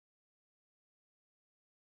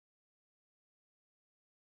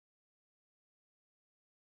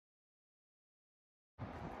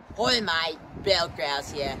Holy mate, Bear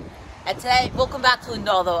Grylls here. And today, welcome back to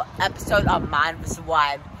another episode of Mine vs.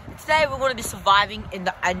 Wild. Today we're going to be surviving in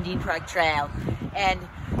the Indian Creek Trail. And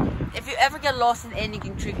if you ever get lost in the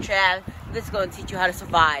Indian Creek Trail, this is going to teach you how to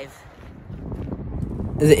survive.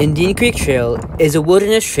 The Indian Creek Trail is a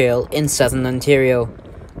wilderness trail in southern Ontario.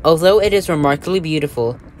 Although it is remarkably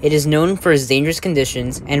beautiful, it is known for its dangerous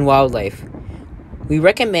conditions and wildlife. We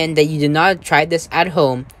recommend that you do not try this at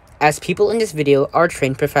home, as people in this video are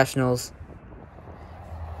trained professionals.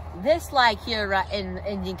 This lake here right in the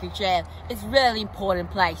Indian Creek Trail is a really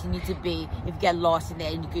important place you need to be if you get lost in the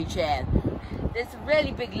Indian Creek Trail. It's a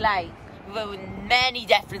really big lake with many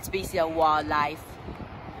different species of wildlife.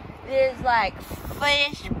 There's like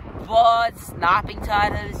fish, birds, snapping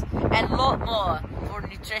turtles, and a lot more for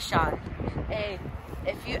nutrition.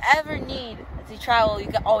 If you ever need to travel, you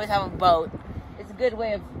can always have a boat. It's a good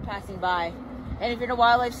way of passing by. And if you're in a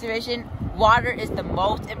wildlife situation, water is the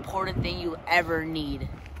most important thing you'll ever need.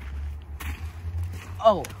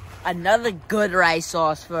 Oh, another good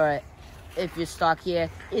LSauce for it, if you're stuck here,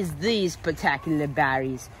 is these particular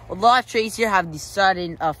berries. A lot of trees here have these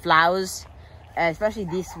certain flowers, especially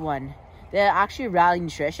this one. They're actually really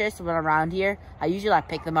nutritious. When I'm around here, I usually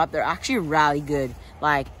pick them up. They're actually really good.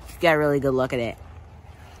 Like, get a really good look at it.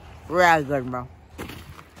 Really good, bro.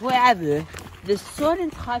 However, there's certain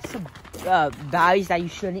types of berries that you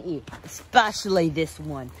shouldn't eat, especially this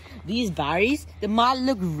one. These berries, they might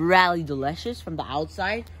look really delicious from the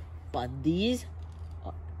outside, but these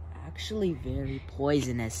are actually very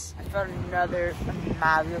poisonous. I found another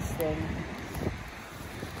marvelous thing.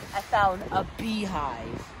 I found a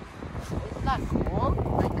beehive. Isn't that cool?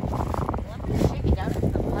 Like, let me shake it out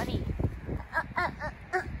of the honey.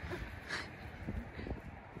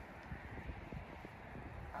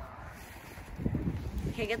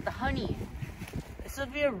 Can't get the honey. This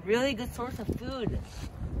would be a really good source of food.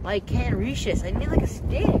 Like, can't reach this. I need like a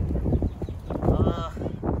stick. I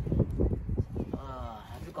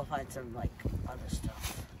have to go find some like other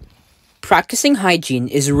stuff. Practicing hygiene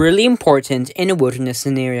is really important in a wilderness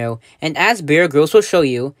scenario, and as Bear Grylls will show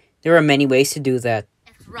you, there are many ways to do that.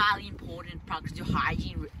 It's really important to practice your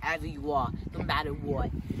hygiene wherever you are, no matter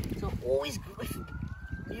what. So always, if you're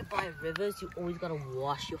nearby rivers, you always gotta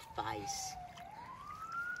wash your face.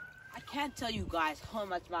 I can't tell you guys how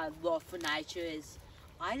much my love for nature is.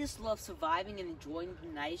 I just love surviving and enjoying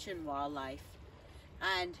nature and wildlife.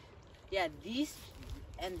 And yeah, these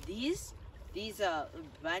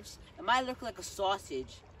bunches, it might look like a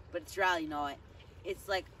sausage, but it's really not. It's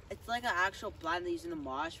like an actual plant they use in the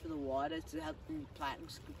marsh for the water to help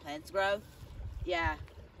plants grow. Yeah.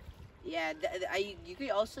 You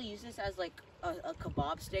could also use this as like a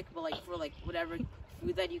kebab stick, but like for like whatever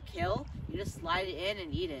food that you kill, you just slide it in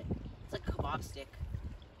and eat it. It's like a kebab stick.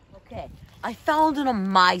 Okay, I found an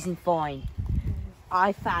amazing find.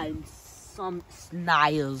 I found some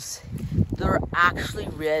snails. They're actually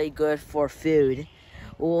really good for food.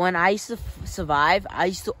 When I used to survive, I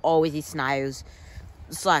used to always eat snails.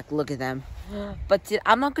 It's like, look at them. But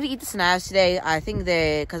I'm not gonna eat the snails today. I think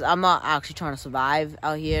because I'm not actually trying to survive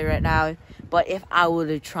out here right now. But if I were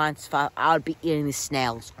to try and survive, I would be eating the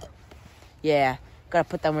snails. Yeah, gotta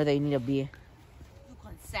put them where they need to be. You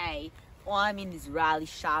can say, well, I'm in these really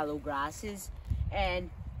shallow grasses, and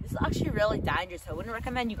this is actually really dangerous. I wouldn't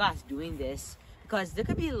recommend you guys doing this, because there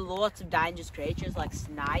could be lots of dangerous creatures like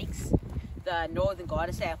snakes. The northern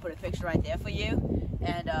goddess, I put a picture right there for you,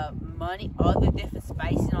 and other different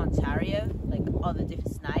species in Ontario, like other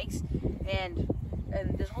different snakes, and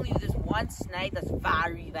there's one snake that's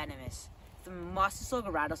very venomous. It's the Mustang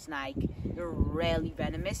rattlesnake. They're really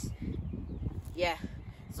venomous. Yeah,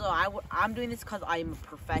 so I'm doing this because I am a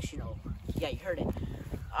professional. Yeah, you heard it.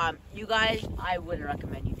 You guys, I wouldn't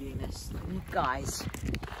recommend you doing this. You guys,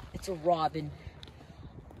 it's a robin.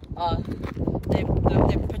 They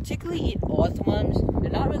particularly eat earthworms. They're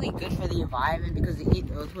not really good for the environment because they eat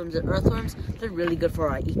earthworms. The earthworms, they're really good for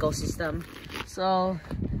our ecosystem. So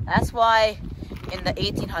that's why in the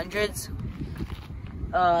 1800s,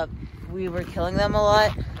 we were killing them a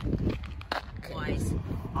lot. Guys,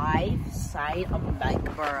 I've seen a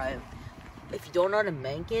mink burrow. If you don't know what a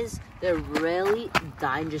mink is, they're really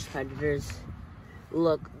dangerous predators.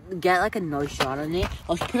 Look, get like a nice shot on it.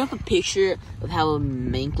 I'll put up a picture of how a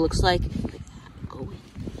mink looks like.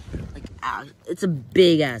 It's a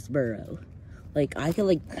big ass burrow. Like, I could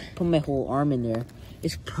like put my whole arm in there.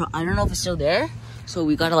 I don't know if it's still there, so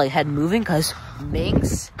we gotta like head moving, because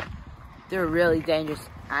minks, they're really dangerous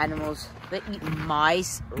animals. They eat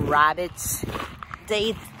mice, rabbits.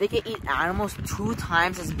 They can eat animals 2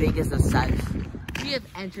 times as big as themselves. We have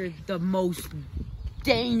entered the most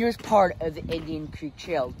dangerous part of the Indian Creek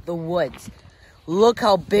Trail, the woods. Look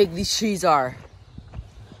how big these trees are.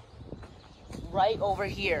 Right over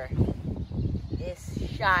here is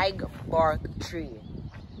shagbark tree.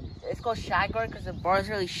 It's called shagbark because the bark is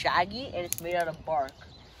really shaggy and it's made out of bark.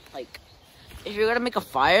 Like, if you're gonna make a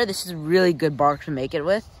fire, this is really good bark to make it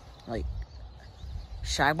with. Like,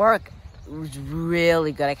 shagbark was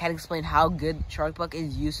really good. I can't explain how good shagbark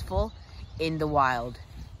is useful in the wild.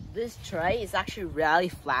 This tray is actually really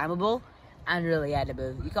flammable and really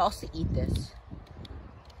edible. You can also eat this.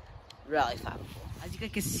 Really flammable. As you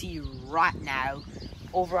guys can see right now,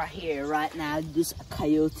 over here right now, this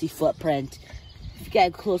coyote footprint. If you get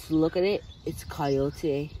a closer look at it, it's a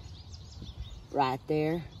coyote right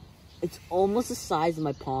there. It's almost the size of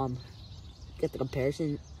my palm. Get the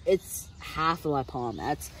comparison? It's half of my palm.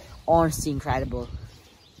 That's honestly incredible.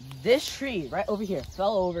 This tree right over here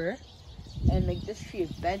fell over, and like this tree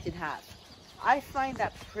is bent in half. I find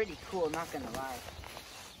that pretty cool, not gonna lie.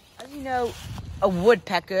 As you know, a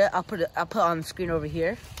woodpecker, I'll put on the screen over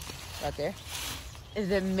here, right there.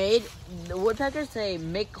 The woodpeckers, they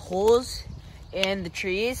make holes in the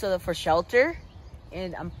trees so that for shelter,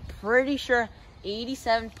 and I'm pretty sure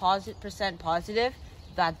 87% positive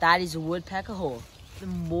that is a woodpecker hole.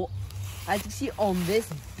 As you can see on this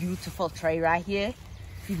beautiful tray right here,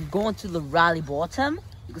 if you go into the rally bottom,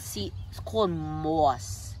 you can see it's called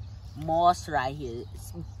moss. Moss right here.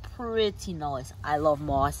 It's pretty nice. I love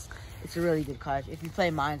moss. It's a really good card. If you play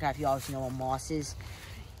Minecraft, you obviously know what moss is.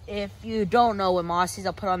 If you don't know what moss is,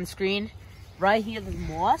 I'll put it on the screen. Right here, there's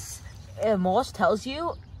moss. Moss tells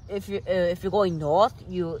you if you're going north.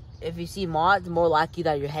 If you see moss, it's more likely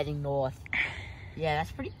that you're heading north. Yeah,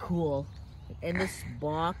 that's pretty cool. And this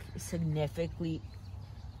bark is significantly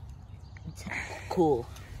cool.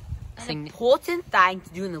 An important thing to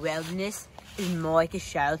do in the wilderness is make a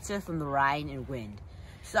shelter from the rain and wind.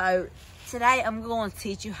 So today I'm going to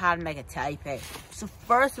teach you how to make a teepee. So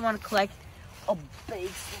first you want to collect a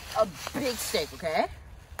big stick, okay?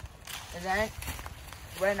 And then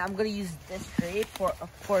when I'm going to use this tree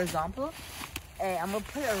for example, and I'm going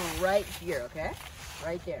to put it right here, okay?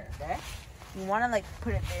 Right there, okay? You want to like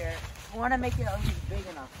put it there. You want to make it at least big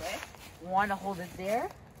enough, okay? You want to hold it there.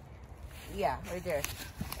 Yeah, right there.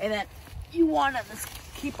 And then you want to just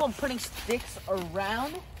keep on putting sticks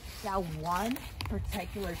around that one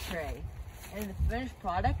particular tray. And the finished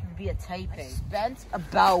product would be a teepee. I spent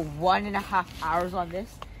about 1.5 hours on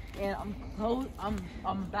this, and I'm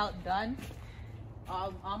about done.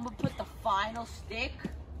 I'm gonna put the final stick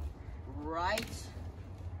right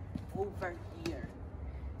over here,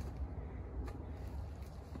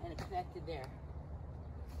 and it's connected there.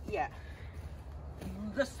 Yeah.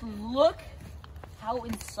 Just look how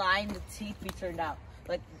inside the teepee turned out.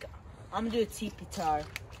 Like, I'm gonna do a teepee tour.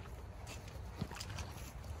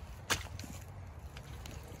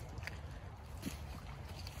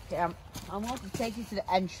 Okay, I'm going to take you to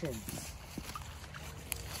the entrance.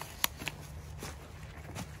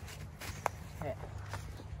 Okay.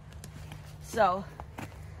 So,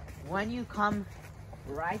 when you come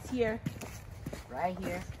right here,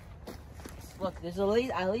 look, there's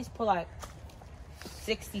at least put like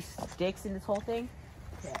 60 sticks in this whole thing.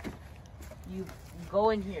 Okay. You go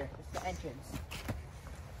in here. It's the entrance.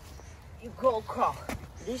 You go across.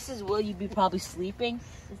 This is where you'd be probably sleeping.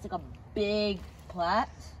 It's like a big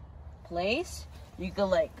place. You could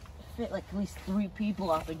like fit like at least 3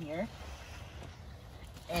 people up in here,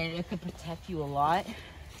 and it could protect you a lot.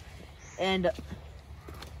 And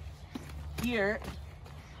here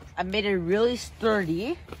I made it really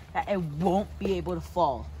sturdy that it won't be able to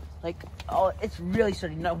fall. Like, oh, it's really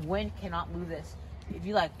sturdy. No wind cannot move this if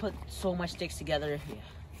you like put so much sticks together. Yeah.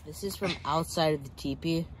 This is from outside of the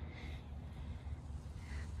teepee.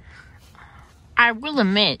 I will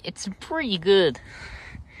admit, it's pretty good.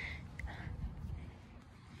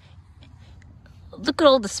 Look at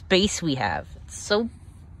all the space we have. It's so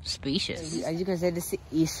spacious. As you can see, this is the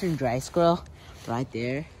eastern dry squirrel right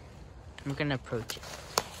there. I'm gonna approach it.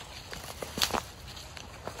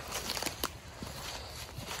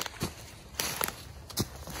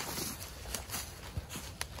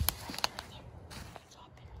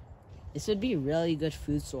 This would be a really good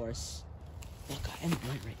food source. Look, I am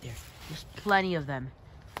right there. There's plenty of them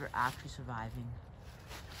for actually surviving.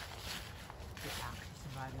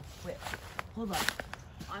 Wait, hold on.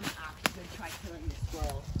 I'm actually gonna try killing this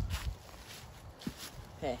squirrel.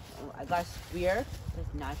 Okay, I got a spear.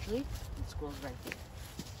 That's naturally. The squirrel's right there.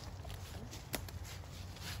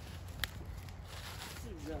 This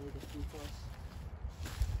is really good food source.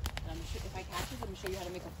 And if I catch it, I'm gonna show you how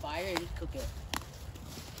to make a fire and just cook it.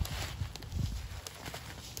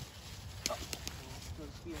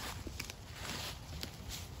 here.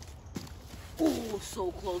 Oh,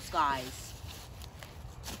 so close, guys.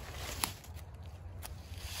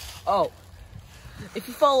 Oh, if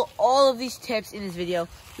you follow all of these tips in this video,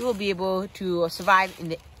 you will be able to survive in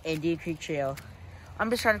the Indian Creek Trail. I'm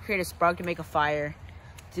just trying to create a spark to make a fire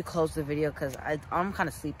to close the video because I'm kind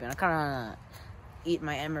of sleeping. I kind of want to eat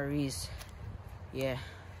my MREs. Yeah.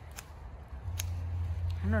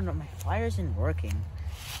 I don't know, my fire isn't working.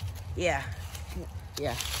 Yeah.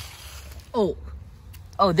 Yeah. Oh,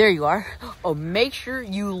 there you are. Oh, make sure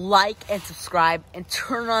you like and subscribe and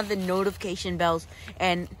turn on the notification bells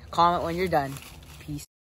and comment when you're done. Peace.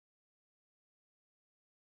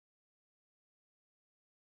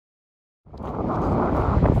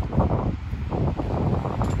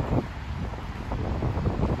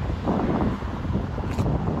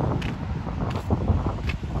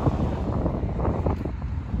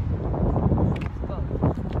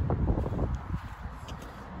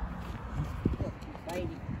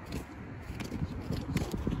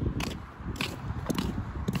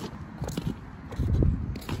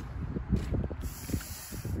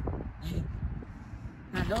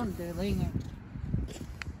 Don't, they're laying there.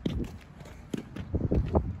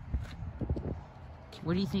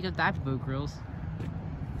 What do you think of that, Bear Grylls?